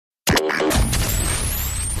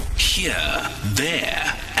Here,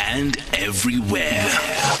 there, and everywhere.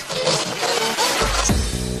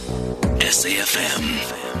 SAFM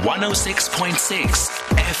 106.6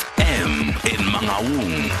 FM in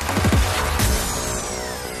Mangaung.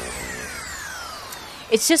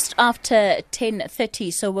 It's just after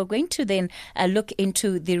 10:30, so we're going to then look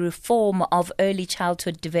into the reform of early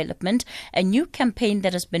childhood development, a new campaign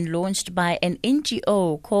that has been launched by an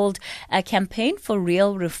NGO called a Campaign for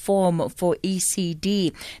Real Reform for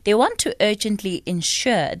ECD. They want to urgently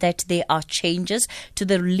ensure that there are changes to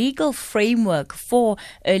the legal framework for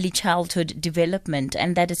early childhood development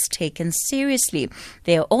and that it's taken seriously.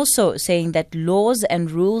 They are also saying that laws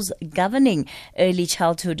and rules governing early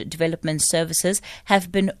childhood development services have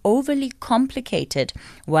been overly complicated.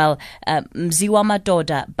 Well,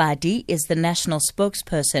 Mziwamadoda Badi is the national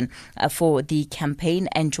spokesperson for the campaign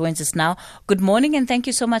and joins us now. Good morning and thank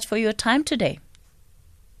you so much for your time today.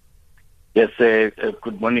 Yes,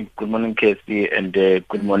 good morning, Casey, and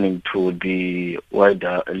good morning to the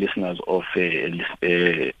wider listeners of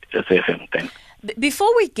SAFM. Thanks.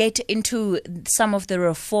 Before we get into some of the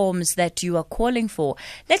reforms that you are calling for,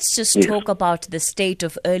 let's just talk about the state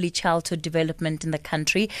of early childhood development in the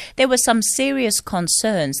country. There were some serious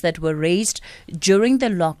concerns that were raised during the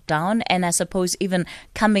lockdown and I suppose even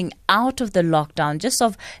coming out of the lockdown, just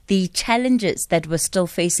of the challenges that were still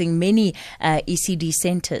facing many ECD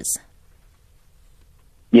centres.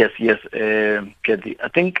 Yes, Kathy. I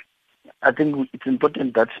think it's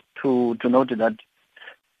important that to note that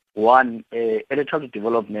one, early childhood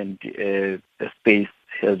development space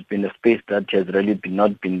has been a space that has really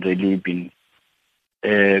not been greatly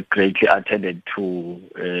attended to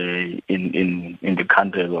in the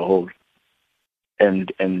country as a whole,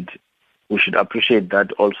 and we should appreciate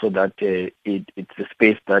that also that it's a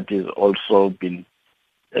space that is also been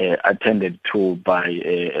attended to by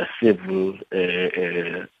civil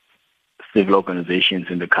organizations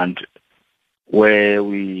in the country, where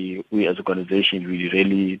we as an organization, we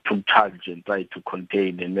really took charge and tried to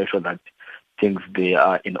contain and make sure that things they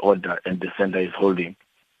are in order and the center is holding.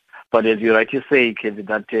 But as you rightly say, Kevin,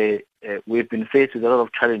 that we've been faced with a lot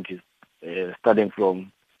of challenges, starting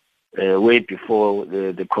from way before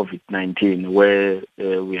the COVID-19, where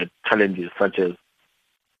we had challenges such as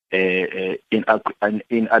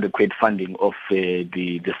inadequate funding of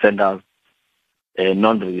the centers,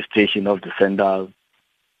 non-registration of the centers,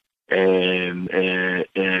 and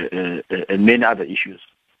many other issues.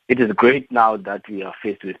 It is great now that we are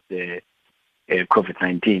faced with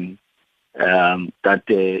COVID-19. That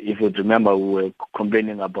if you remember, we were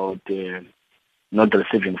complaining about not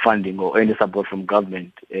receiving funding or any support from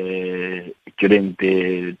government during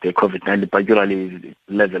the COVID-19, particularly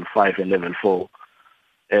level 5 and level 4,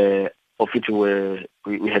 of which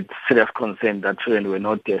we had serious concern that children were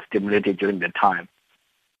not stimulated during the time.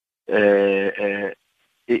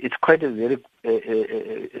 It's quite a very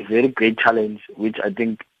great challenge, which I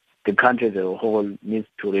think the country as a whole needs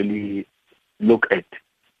to really look at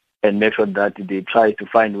and make sure that they try to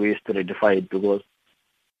find ways to rectify it, because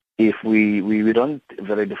if we don't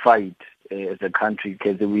rectify it as a country,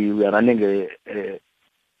 because we are running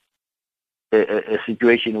a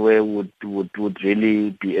situation where would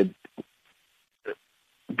really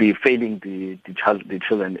be failing the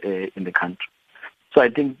children in the country. So I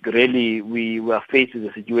think really we were faced with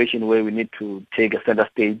a situation where we need to take a center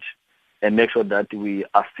stage and make sure that we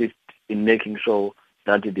assist in making sure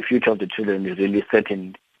that the future of the children is really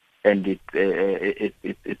certain and it's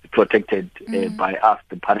protected by us,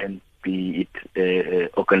 the parents, be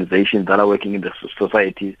it organizations that are working in the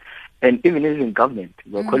society, and even government.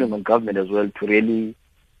 We're calling on government as well to really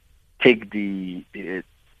take the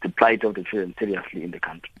plight of the children seriously in the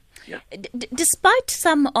country. Yeah. Despite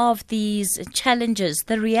some of these challenges,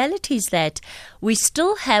 the reality is that we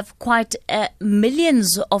still have quite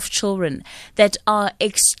millions of children that are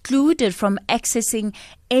excluded from accessing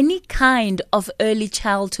any kind of early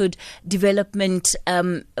childhood development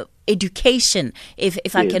education,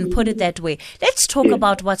 if I can put it that way. Let's talk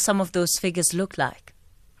about what some of those figures look like.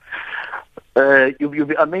 You'll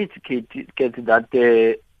be amazed, Kate, that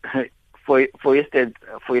for instance,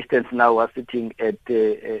 now we're sitting at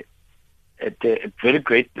a very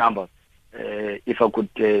great number. If I could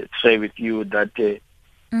share with you that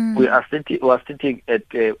we are sitting at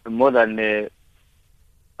more than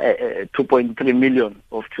 2.3 million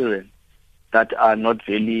of children that are not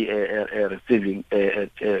really receiving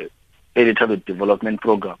early childhood development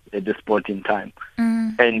program at this point in time,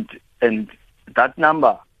 and that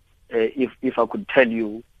number, if I could tell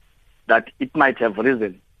you that it might have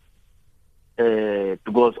risen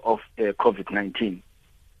because of COVID-19.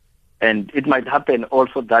 And it might happen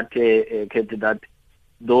also that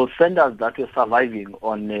those centers that were surviving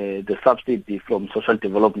on the subsidy from social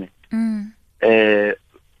development,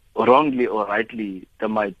 wrongly or rightly,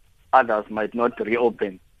 others might not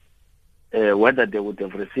reopen, whether they would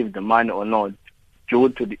have received the money or not, due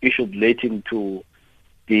to the issues relating to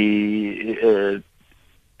the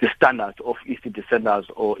standards of ECD centers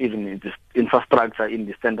or even the infrastructure in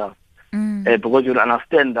the centers. Because you'll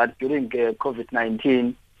understand that during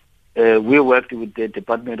COVID-19, we worked with the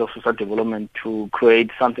Department of Social Development to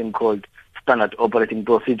create something called standard operating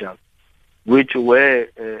procedures, which were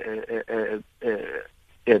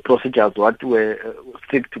procedures what were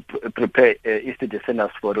seek to prepare ECD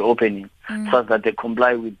centers for reopening, so that they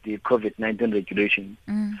comply with the COVID-19 regulation.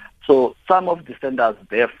 So some of the centers,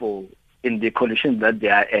 therefore, in the conditions that they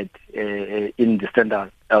are at in the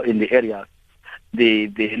centers, in the areas, they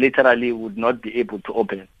literally would not be able to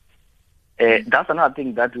open. That's another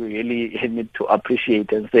thing that we really need to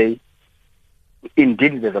appreciate and say,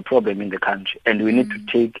 indeed, there's a problem in the country, and we need to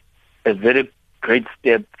take a very great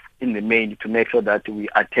step in the main to make sure that we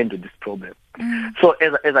attend to this problem. So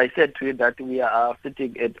as I said to you, that we are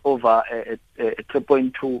sitting at over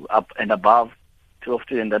 3.2 up and above 12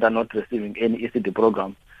 students that are not receiving any ECD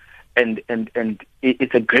program. And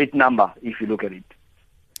it's a great number if you look at it.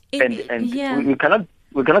 We cannot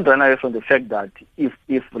run away from the fact that if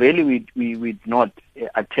really we not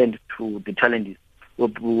attend to the challenges, we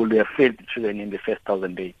will have failed the children in the first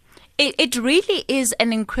 1,000 days. It really is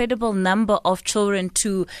an incredible number of children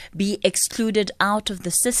to be excluded out of the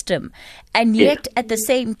system. And yet, at the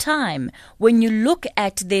same time, when you look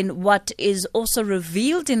at then what is also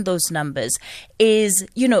revealed in those numbers is,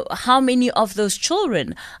 how many of those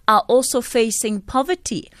children are also facing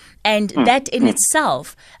poverty. And that in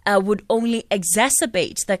itself would only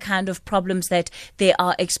exacerbate the kind of problems that they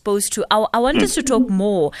are exposed to. I want us to talk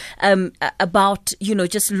more about,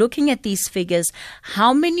 just looking at these figures,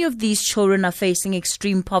 how many of these children are facing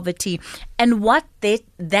extreme poverty and what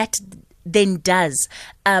that then does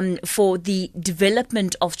for the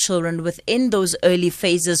development of children within those early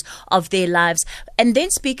phases of their lives, and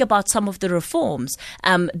then speak about some of the reforms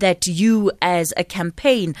that you as a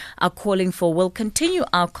campaign are calling for. We'll continue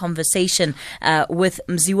our conversation with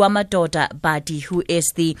Mziwamadoda Badi, who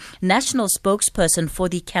is the national spokesperson for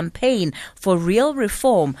the campaign for real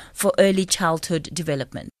reform for early childhood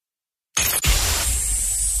development.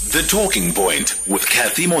 The Talking Point with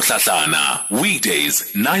Kathy Motlatlana.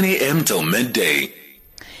 Weekdays, 9 a.m. till midday.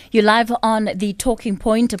 You're live on The Talking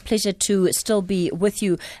Point. A pleasure to still be with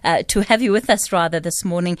you, to have you with us rather this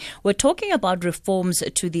morning. We're talking about reforms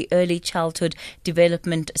to the early childhood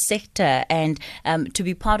development sector, and to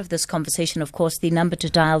be part of this conversation, of course, the number to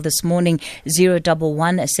dial this morning,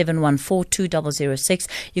 011 714 2006.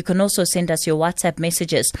 You can also send us your WhatsApp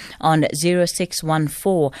messages on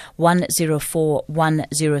 0614 104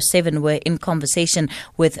 107. We're in conversation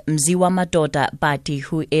with Mziwamadoda Badi,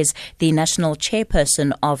 who is the national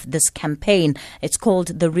chairperson of this campaign. It's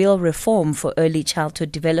called The Real Reform for Early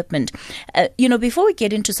Childhood Development. Before we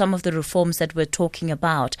get into some of the reforms that we're talking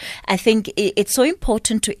about, I think it's so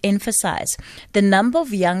important to emphasize the number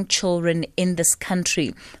of young children in this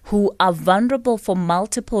country who are vulnerable for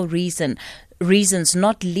multiple reasons,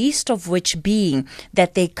 not least of which being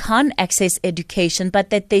that they can't access education, but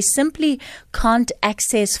that they simply can't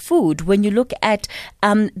access food. When you look at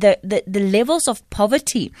the levels of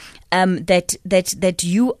poverty that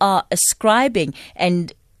you are ascribing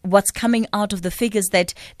and what's coming out of the figures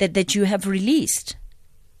that you have released.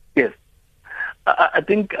 Yes. I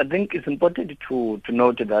think it's important to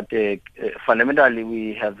note that fundamentally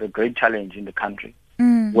we have a great challenge in the country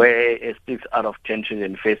where 6 out of 10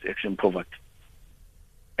 children face extreme poverty.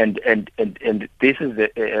 And this is a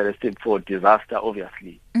recipe for disaster,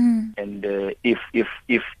 obviously. And if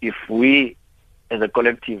we, as a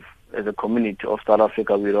collective, as a community of South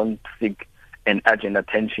Africa, we don't seek an urgent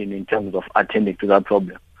attention in terms of attending to that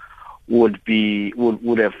problem, would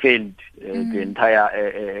have failed the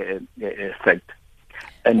entire sector.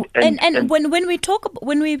 And when we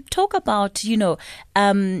talk about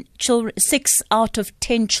children, 6 out of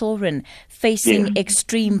 10 children facing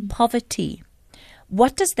extreme poverty,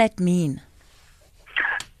 what does that mean?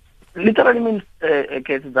 Literally means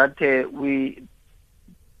that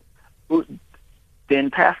the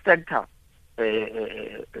entire sector,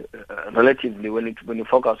 relatively, when you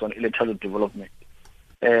focus on early childhood development,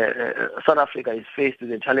 South Africa is faced with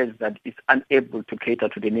a challenge that is unable to cater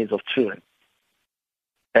to the needs of children,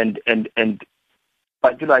 and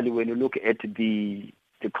particularly when you look at the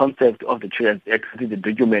concept of the Children's Act, the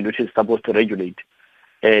document which is supposed to regulate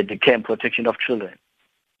the care and protection of children.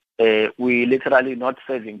 We literally not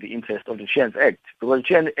serving the interest of the Children's Act, because the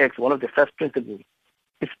Children's Act, one of the first principles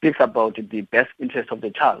it speaks about the best interest of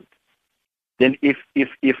the child. Then if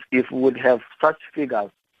we would have such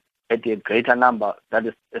figures at a greater number that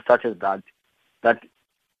is such as that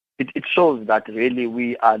it shows that really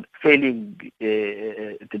we are failing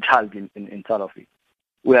the child in South Africa.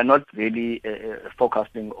 We are not really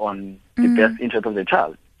focusing on the best interest of the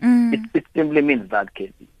child. It simply means that,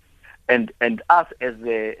 Katie. And us as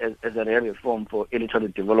a real reform for early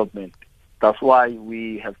childhood development, that's why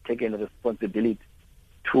we have taken the responsibility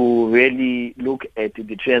to really look at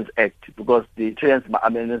the Trans Act, because the Trans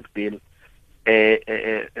Amendments Bill,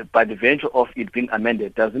 by the virtue of it being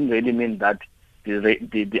amended, doesn't really mean that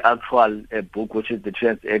the actual book, which is the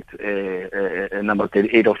Trans Act number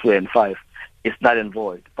 38 of 2005, is not and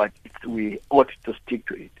void, but we ought to stick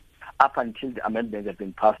to it up until the amendments have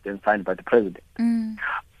been passed and signed by the president.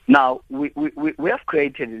 Now, we have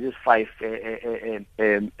created these 5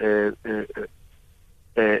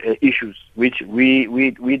 issues, which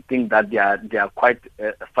we think that they are quite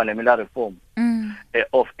fundamental reform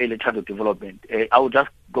of early childhood development. I will just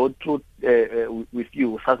go through with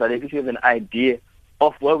you so that you have an idea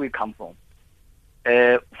of where we come from.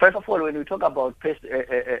 First of all, when we talk about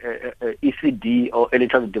ECD or early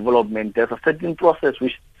childhood development, there's a certain process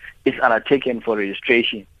which is undertaken for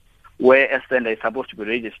registration, where a center is supposed to be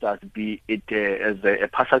registered, be it as a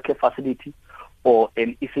partial care facility or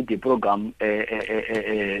an ECD program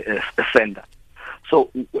center.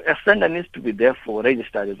 So a center needs to be therefore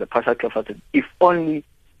registered as a partial care facility if only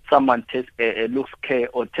someone looks care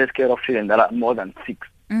or takes care of children that are more than 6.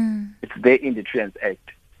 It's there in the Trans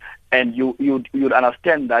Act. And you'd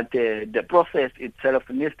understand that the process itself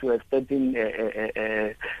needs to have certain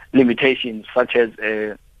limitations, such as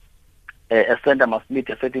a center must meet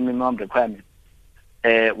a certain minimum requirement,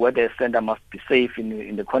 whether a center must be safe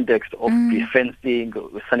in the context of the fencing,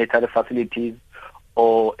 sanitary facilities,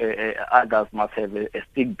 or others must have a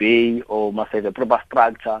sick bay or must have a proper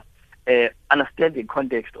structure. Understand the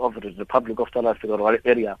context of the Republic of South Africa rural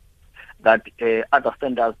area, that other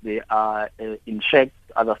centers, they are in shacks,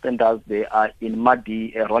 other centers, they are in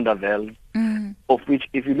muddy rondavels, of which,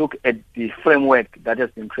 if you look at the framework that has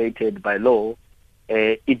been created by law,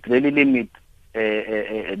 it really limits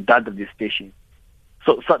that registration.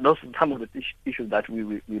 So those are some of the issues that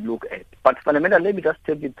we look at. But fundamentally, let me just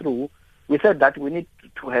take you through. We said that we need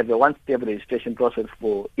to have a one-step registration process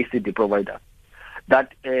for ECD providers.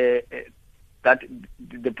 That the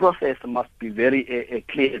process must be very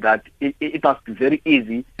clear, that it must be very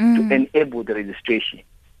easy to enable the registration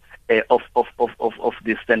of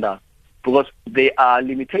this center, because there are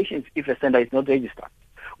limitations if a center is not registered.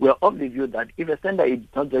 We are of the view that if a center is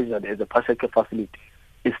not registered as a partial care facility,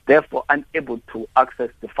 it's therefore unable to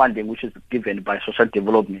access the funding which is given by social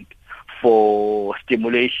development for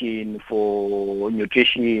stimulation, for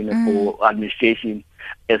nutrition, for administration,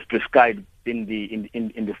 as prescribed in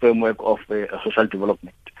the framework of social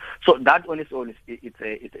development. So that on its own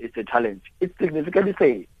it's a challenge. It significantly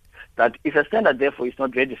says that if a center therefore is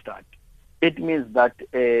not registered, it means that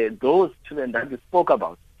those children that we spoke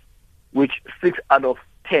about, which 6 out of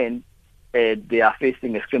 10 they are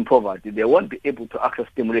facing extreme poverty, they won't be able to access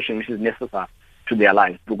stimulation which is necessary to their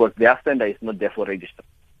lives because their center is not therefore registered.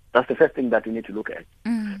 That's the first thing that we need to look at.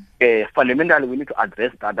 Fundamentally, we need to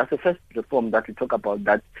address that. That's the first reform that we talk about,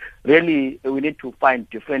 that really we need to find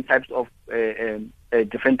different types of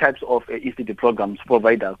ECD programs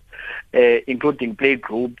providers, including play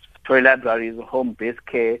groups, toy libraries, home-based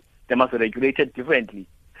care. They must be regulated differently.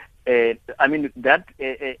 I mean, that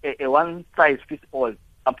a one-size-fits-all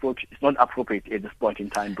approach is not appropriate at this point in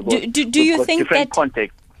time, because do you think that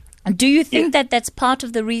context. Do you think that that's part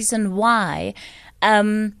of the reason why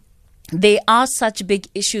there are such big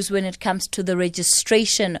issues when it comes to the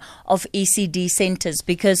registration of ECD centers,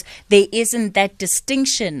 because there isn't that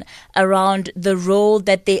distinction around the role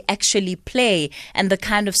that they actually play and the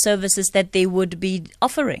kind of services that they would be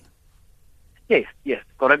offering? Yes,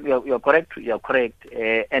 correct. You're correct. You're correct.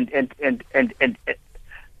 And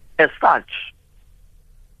as such,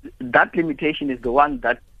 that limitation is the one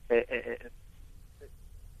that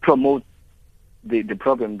promotes the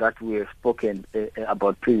problem that we have spoken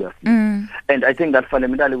about previously. And I think that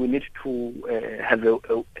fundamentally we need to have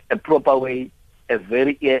a proper way, a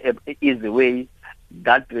very easy way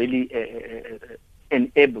that really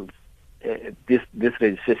enables this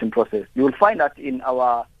registration process. You will find that in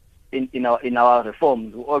our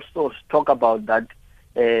reforms, we also talk about that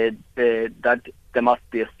that there must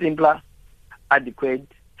be a simpler,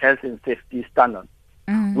 adequate health and safety standard,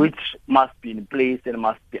 which must be in place and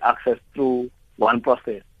must be accessed through one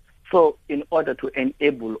process. So in order to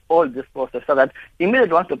enable all this process, so that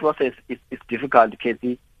immediately once the process is difficult,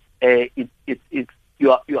 Katie, it's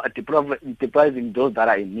you are depriving those that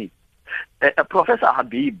are in need. Professor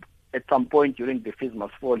Habib, at some point during the Fees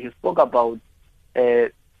Must Fall, he spoke about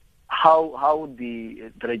how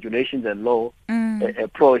the regulations and law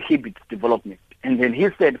prohibits development. And then he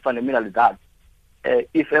said fundamentally that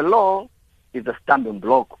if a law is a stumbling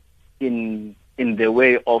block in the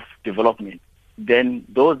way of development, then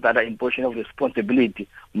those that are in position of responsibility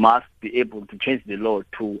must be able to change the law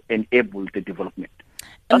to enable the development.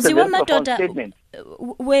 Mziwamadoda,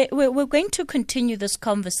 we're going to continue this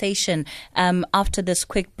conversation after this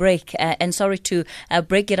quick break. And sorry to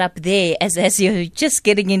break it up there as you're just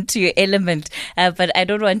getting into your element, but I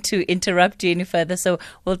don't want to interrupt you any further. So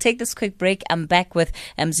we'll take this quick break. I'm back with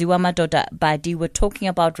Mziwamadoda Badi. We're talking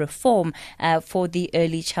about reform for the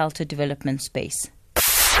early childhood development space.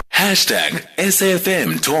 Hashtag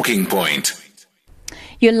SAFM Talking Point.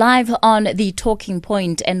 You're live on the Talking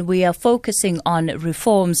Point, and we are focusing on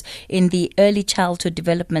reforms in the early childhood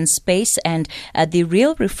development space, and the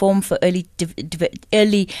Real Reform for Early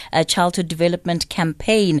Childhood Development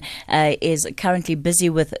campaign is currently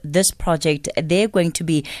busy with this project. They're going to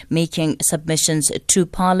be making submissions to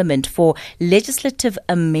Parliament for legislative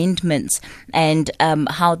amendments, and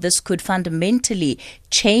how this could fundamentally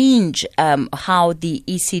change how the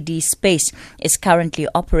ECD space is currently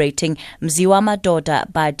operating. Mziwamadoda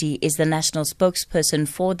Badi is the national spokesperson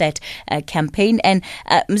for that campaign. And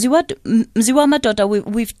Mziwamadoda,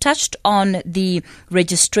 we've touched on the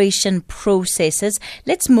registration processes.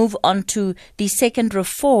 Let's move on to the second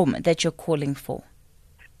reform that you're calling for.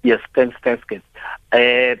 Yes, thanks, Kate.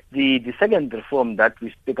 The second reform that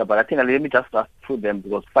we speak about, I think let me just pass through them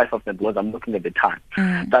because 5 of them, because I'm looking at the time.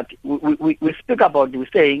 That we speak about, we're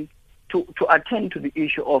saying to attend to the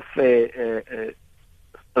issue of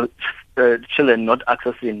children not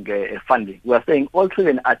accessing funding. We are saying all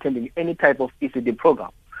children attending any type of ECD program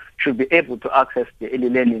should be able to access the early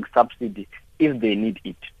learning subsidy if they need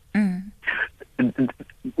it.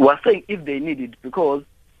 We are saying if they need it because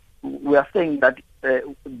we are saying that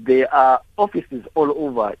there are offices all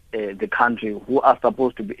over the country who are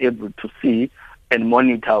supposed to be able to see and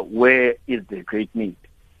monitor where is the great need.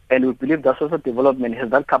 And we believe that social development has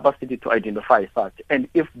that capacity to identify such. And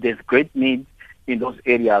if there's great need in those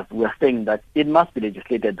areas, we are saying that it must be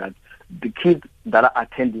legislated that the kids that are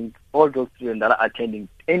attending, all those children that are attending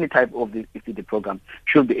any type of the ECD program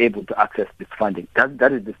should be able to access this funding.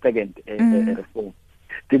 That is the second reform.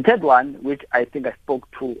 The third one, which I think I spoke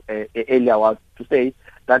to earlier, was to say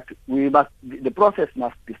that the process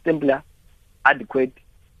must be simpler, adequate.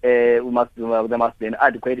 There must be an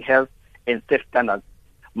adequate health and safety standards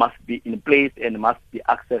must be in place and must be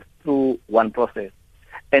accessed through one process.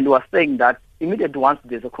 And we're saying that immediately once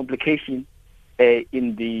there's a complication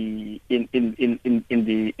in the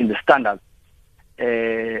standards,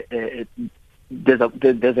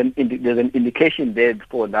 there's an indication there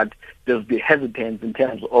for that there'll be hesitance in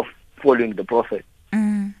terms of following the process.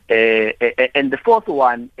 And the fourth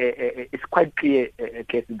one is quite clear,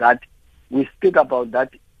 case that we speak about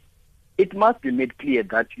that it must be made clear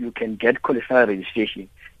that you can get qualified registration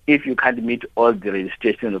if you can't meet all the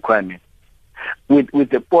registration requirements. With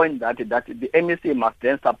the point that the MEC must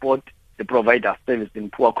then support the provider service in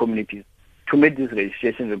poor communities to meet these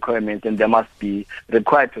registration requirements, and they must be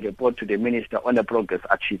required to report to the minister on the progress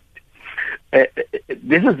achieved.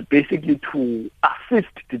 This is basically to assist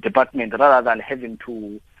the department rather than having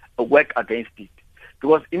to work against it.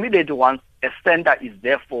 Because immediately once a center is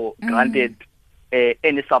therefore granted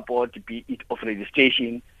any support, be it of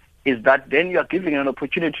registration, is that then you are giving an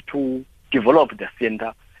opportunity to develop the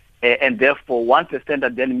center. And therefore, once the center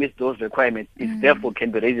then meets those requirements, it therefore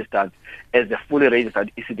can be registered as a fully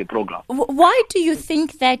registered ECD program. Why do you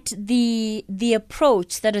think that the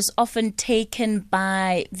approach that is often taken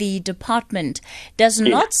by the department does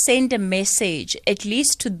not send a message, at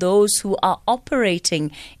least to those who are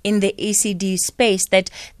operating in the ECD space,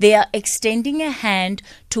 that they are extending a hand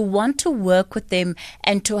to want to work with them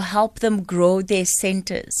and to help them grow their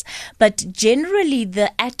centers? But generally,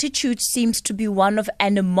 the attitude seems to be one of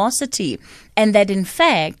animosity, and that in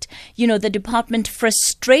fact, the department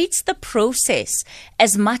frustrates the process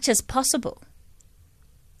as much as possible.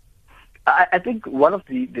 I think one of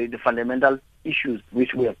the fundamental issues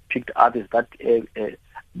which we have picked up is that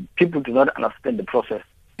people do not understand the process.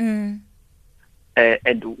 And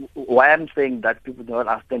why I'm saying that people do not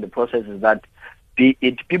understand the process is that be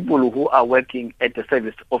it people who are working at the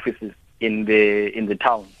service offices in the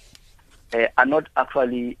town are not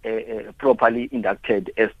actually properly inducted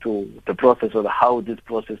as to the process or how this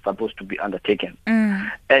process is supposed to be undertaken.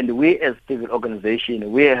 And we as civil organization,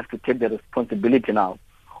 we have to take the responsibility now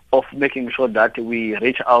of making sure that we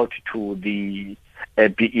reach out to the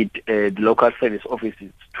be it the local service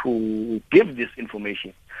offices, to give this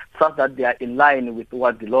information so that they are in line with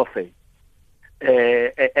what the law says.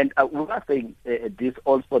 And we are saying this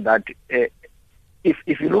also, that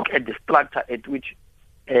if you look at the structure at which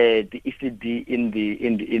the ECD in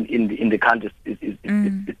the country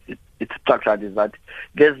it's structured, is that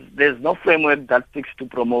there's no framework that seeks to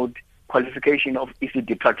promote qualification of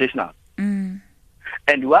ECD practitioners. And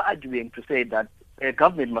we are arguing to say that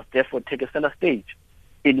government must therefore take a center stage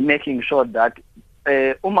in making sure that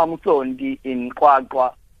Umamusondi in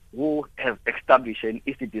Kwagwa, who have established an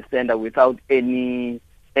ECD center without any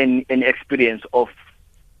experience of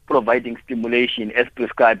providing stimulation as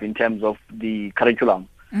prescribed in terms of the curriculum,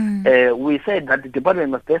 we said that the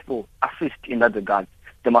department must therefore assist in that regard.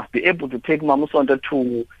 They must be able to take Mamusonda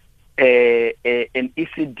to an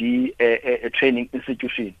ECD training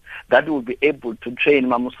institution that will be able to train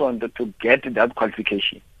Mamusonda to get that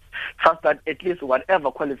qualification, such that at least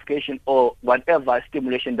whatever qualification or whatever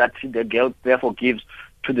stimulation that the girl therefore gives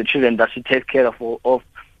to the children that she takes care of,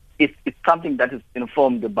 it's something that is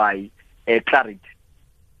informed by clarity.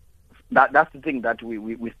 That's the thing that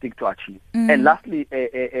we stick to actually. And lastly,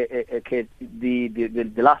 Kate,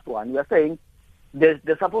 the last one, we are saying there's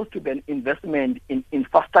supposed to be an investment in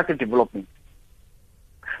infrastructure development.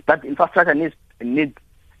 That infrastructure needs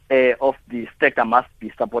of the sector must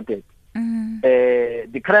be supported.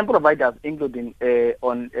 The current providers, including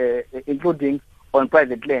on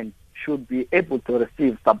private land, should be able to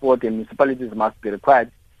receive support, and municipalities must be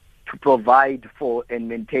required to provide for and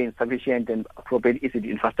maintain sufficient and appropriate ECD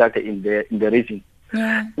infrastructure in the region.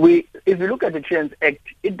 Yeah. If you look at the Children's Act,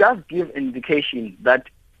 it does give an indication that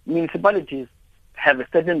municipalities have a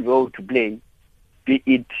certain role to play, be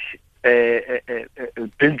it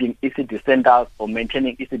building ECD centers or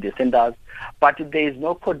maintaining ECD centers, but there is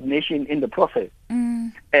no coordination in the process.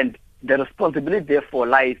 And the responsibility therefore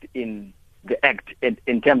lies in the Act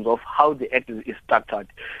in terms of how the Act is structured.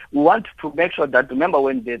 We want to make sure that, remember,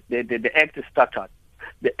 when the Act is structured,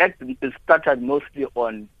 the Act is structured mostly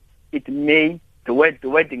on it may, the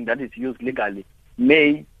wording that is used legally,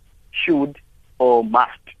 may, should, or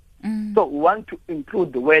must. So we want to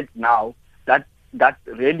include the words now that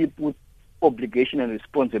really put obligation and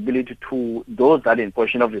responsibility to those that are in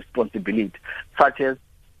position of responsibility, such as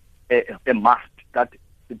a must, that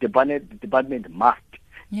the department must.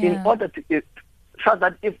 In order to, so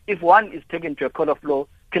that if one is taken to a court of law,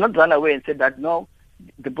 cannot run away and say that no,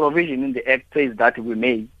 the provision in the Act says that we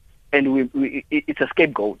may, and it's a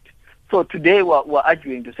scapegoat. So today we're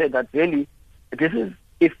arguing to say that really, this is,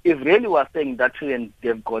 if really we're saying that children,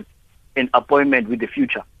 they've got an appointment with the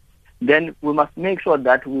future, then we must make sure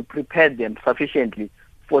that we prepare them sufficiently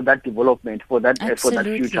for that development, for that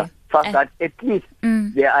future, so that at least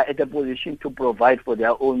they are at a position to provide for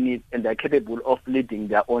their own needs, and they're capable of leading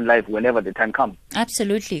their own life whenever the time comes.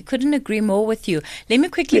 Absolutely. Couldn't agree more with you. Let me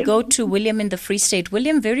quickly go to William in the Free State.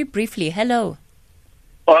 William, very briefly, hello.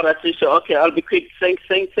 All right, Tisha. Okay, I'll be quick. Thank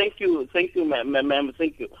you, ma'am.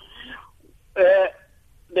 Thank you. The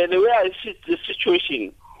way I see the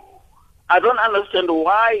situation, I don't understand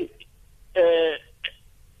why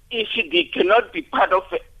ECD cannot be part of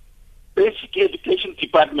a basic education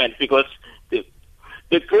department, because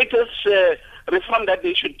the greatest reform that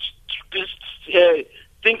they should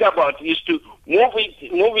think about is to move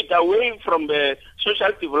it away from the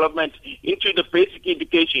social development into the basic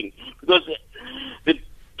education, because the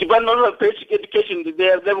Department of Basic Education,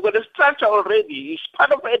 they've got a structure already. It's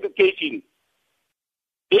part of education.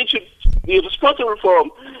 They should be responsible for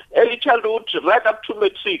early childhood right up to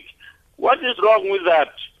matric. What is wrong with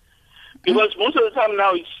that? Because most of the time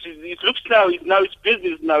now, it looks it's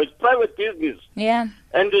business now, it's private business. Yeah.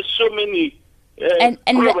 And there's so many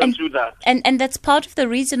problems with that. And that's part of the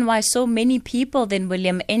reason why so many people then,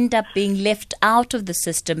 William, end up being left out of the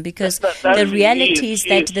system, because the reality is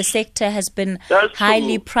that the sector has been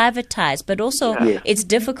highly privatized, but also it's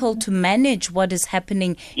difficult to manage what is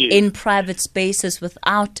happening in private spaces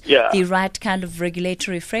without the right kind of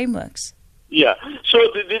regulatory frameworks. Yeah, so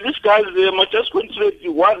these guys, they must just concentrate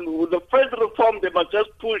with the first reform. They must just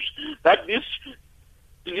push that this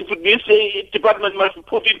department must be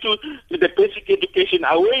put into the basic education,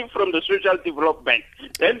 away from the social development.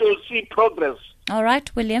 Then they'll see progress. All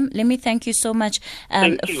right, William, let me thank you so much.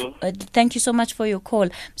 Thank you. Thank you so much for your call.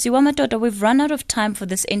 Mziwamadoda, we've run out of time for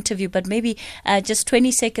this interview, but maybe just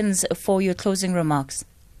 20 seconds for your closing remarks.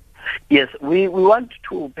 Yes, we want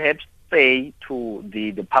to perhaps say to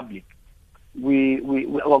the public, we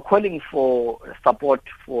are calling for support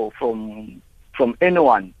from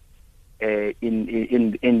anyone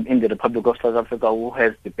in the Republic of South Africa who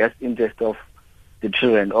has the best interest of the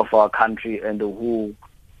children of our country and who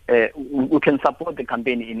can support the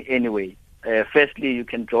campaign in any way. Firstly, you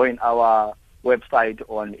can join our website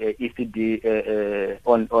on ECD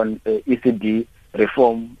ECD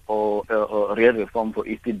reform or real reform for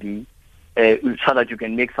ECD, so that you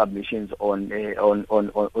can make submissions online.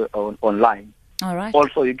 All right.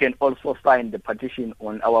 Also, you can also sign the petition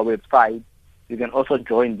on our website. You can also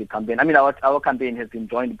join the campaign. I mean, our campaign has been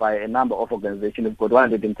joined by a number of organizations. We've got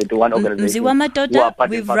 131 organizations. Mziwamadoda,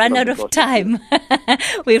 we've run out of time.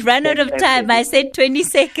 We've run out of time. I said 20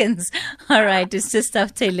 seconds. All right, it's just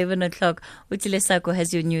after 11 o'clock. Utilesako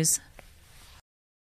has your news.